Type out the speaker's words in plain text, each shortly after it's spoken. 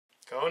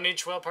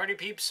Konnichiwa party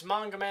peeps,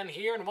 MangaMan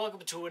here, and welcome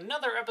to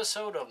another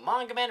episode of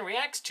MangaMan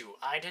Reacts to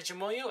Tenchi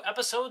Muyo,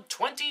 episode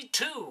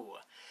 22.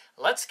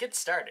 Let's get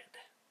started.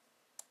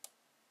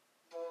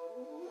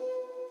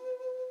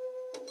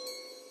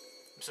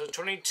 Episode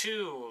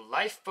 22,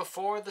 Life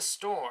Before the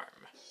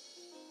Storm.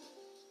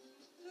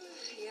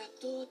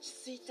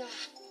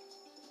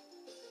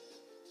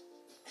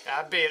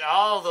 I beat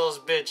all those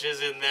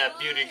bitches in that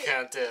beauty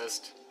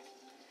contest.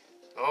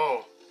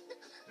 Oh,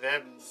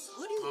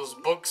 those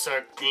books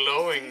are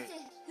glowing.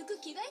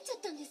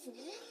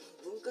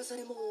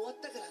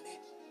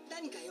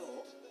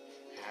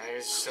 I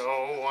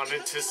so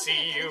wanted to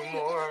see you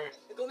more.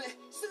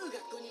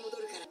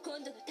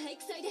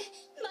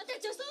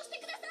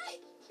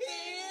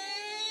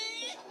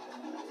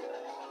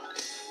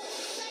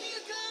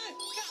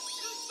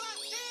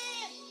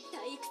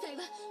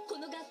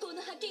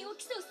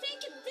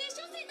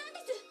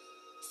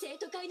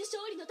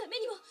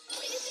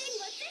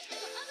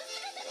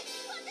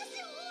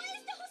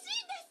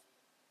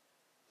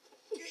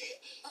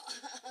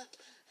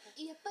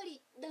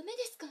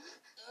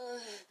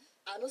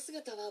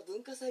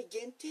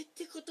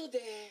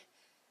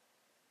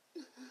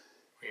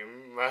 We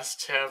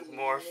must have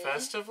more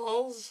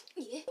festivals?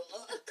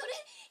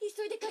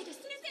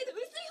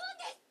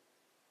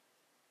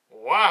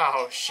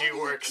 Wow, she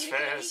works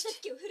fast.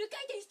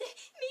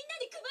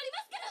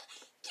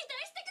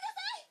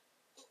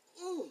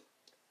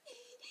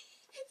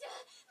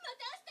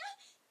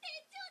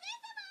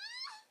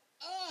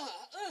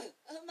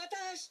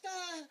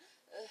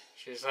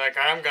 She's like,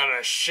 I'm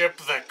gonna ship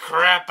the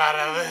crap out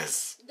of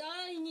this.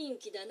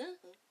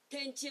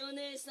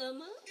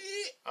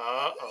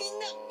 Uh-oh.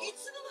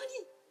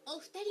 お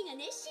二人が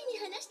熱心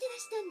に話してら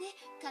したんで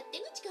勝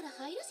手口から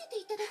入らせて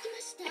いただきま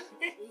したな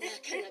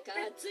かなか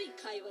熱い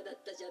会話だ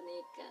ったじゃ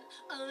ねえか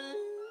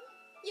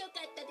よ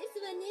かったです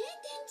わね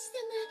天地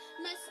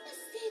様ますます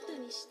生徒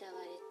に慕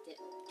われて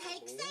体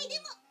育祭で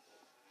も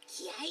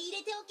気合い入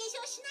れてお化粧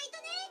しない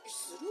とね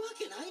するわ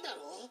けないだ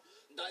ろ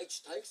第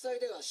一体育祭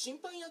では審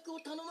判役を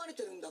頼まれ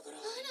てるんだから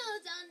あら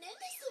残念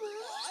ですわ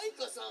愛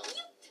花さん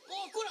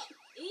こら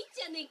いい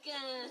じゃねえか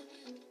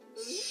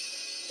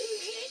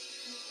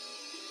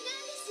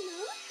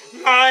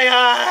My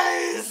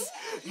eyes!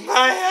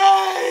 My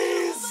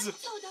eyes!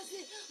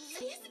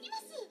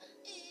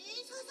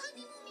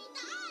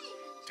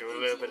 Do a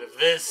little bit of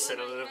this, and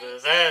a little bit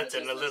of that,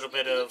 and a little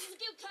bit of...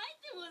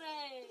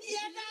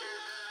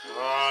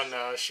 Oh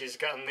no, she's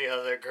gotten the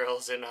other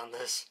girls in on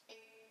this.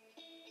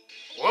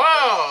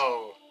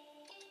 Whoa!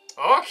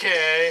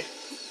 Okay.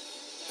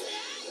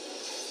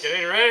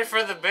 Getting ready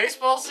for the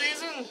baseball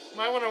season?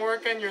 Might want to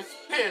work on your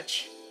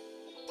pitch.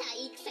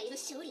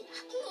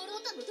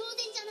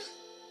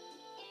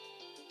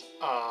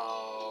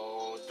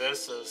 Oh,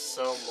 this is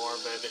so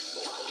morbid.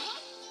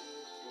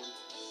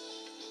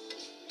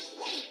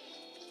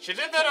 She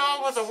did that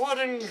all with a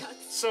wooden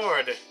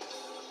sword.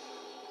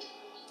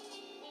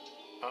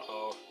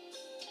 Uh-oh.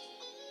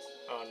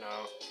 Oh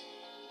no.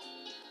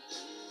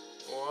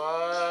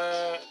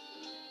 What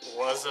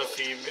was a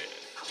female?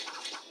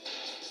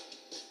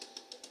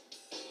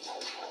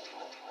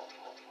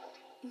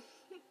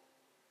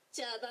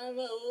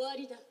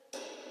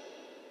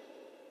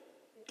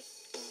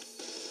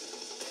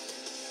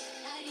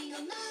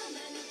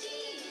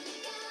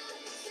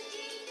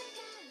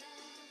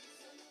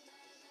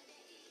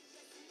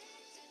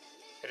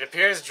 It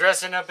appears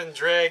dressing up in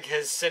drag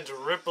has sent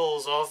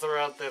ripples all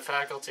throughout the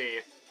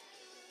faculty.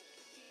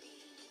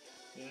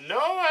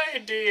 No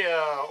idea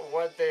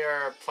what they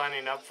are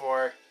planning up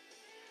for.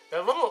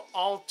 That little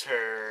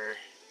altar.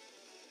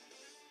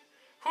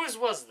 Whose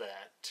was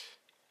that?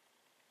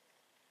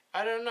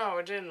 I don't know.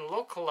 It didn't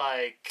look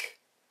like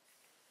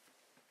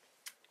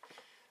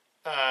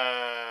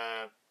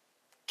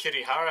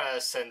Kirihara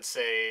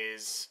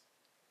Sensei's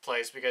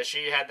place because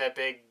she had that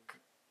big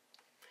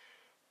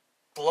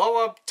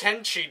blow-up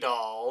Tenchi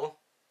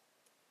doll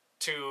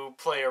to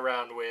play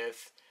around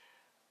with.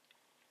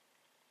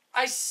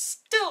 I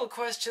still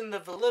question the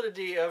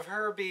validity of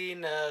her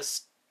being a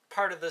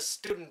part of the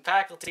student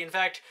faculty. In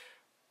fact,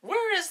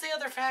 where is the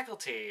other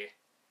faculty?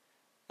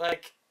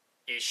 Like,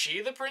 is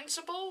she the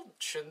principal?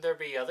 Shouldn't there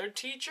be other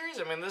teachers?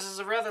 I mean, this is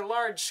a rather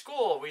large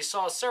school. We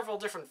saw several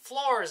different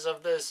floors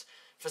of this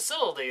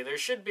facility. There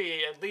should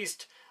be at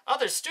least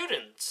other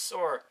students,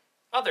 or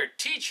other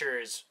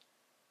teachers,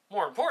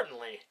 more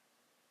importantly.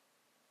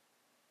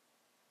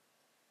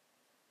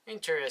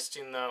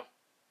 Interesting, though.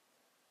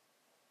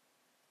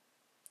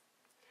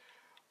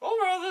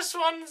 Overall, this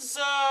one's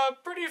a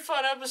pretty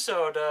fun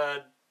episode.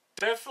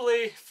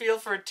 Definitely feel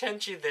for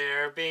Tenchi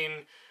there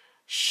being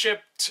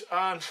shipped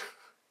on...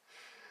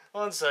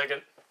 1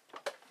 second.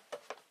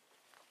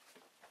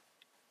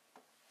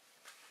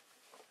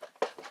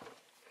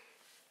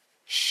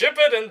 Ship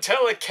it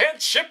until it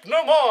can't ship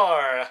no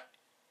more!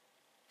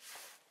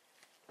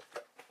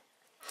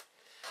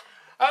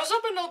 I was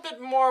hoping a little bit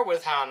more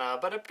with Hana,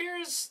 but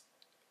appears...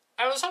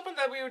 I was hoping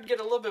that we would get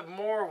a little bit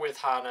more with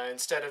Hana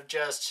instead of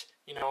just,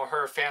 you know,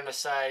 her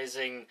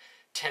fantasizing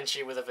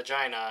Tenchi with a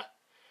vagina.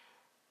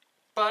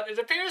 But it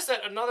appears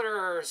that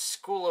another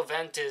school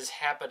event is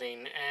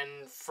happening,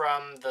 and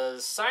from the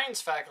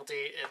science faculty,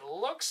 it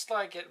looks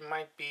like it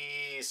might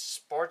be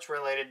sports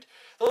related.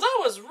 Though that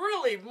was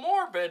really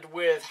morbid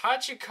with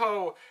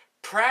Hachiko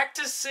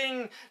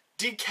practicing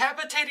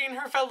decapitating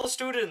her fellow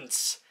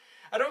students.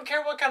 I don't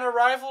care what kind of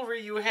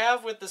rivalry you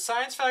have with the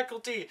science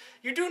faculty,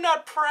 you do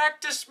not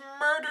practice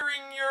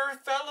murdering your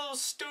fellow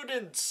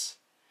students.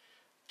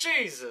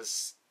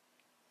 Jesus.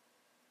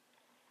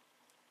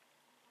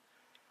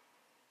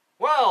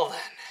 Well then,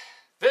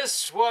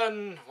 this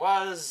one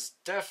was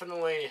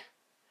definitely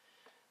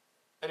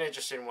an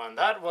interesting one.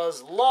 That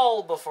was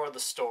Lull Before the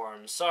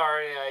Storm.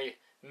 Sorry I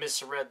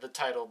misread the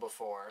title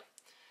before.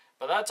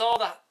 But that's all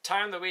the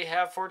time that we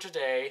have for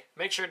today.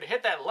 Make sure to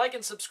hit that like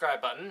and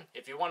subscribe button.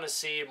 If you want to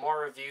see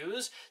more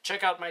reviews,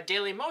 check out my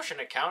Daily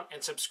Motion account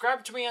and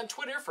subscribe to me on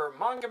Twitter for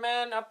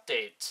MangaMan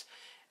updates.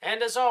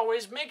 And as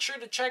always, make sure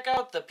to check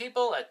out the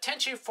people at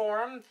Tenchi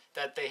Forum,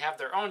 that they have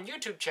their own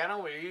YouTube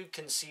channel where you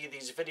can see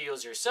these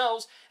videos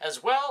yourselves,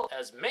 as well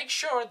as make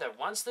sure that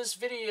once this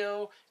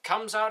video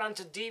comes out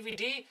onto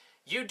DVD,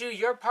 you do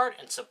your part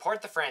and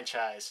support the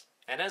franchise.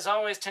 And as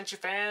always, Tenchi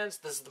fans,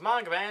 this is the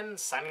MangaMan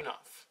signing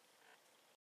off.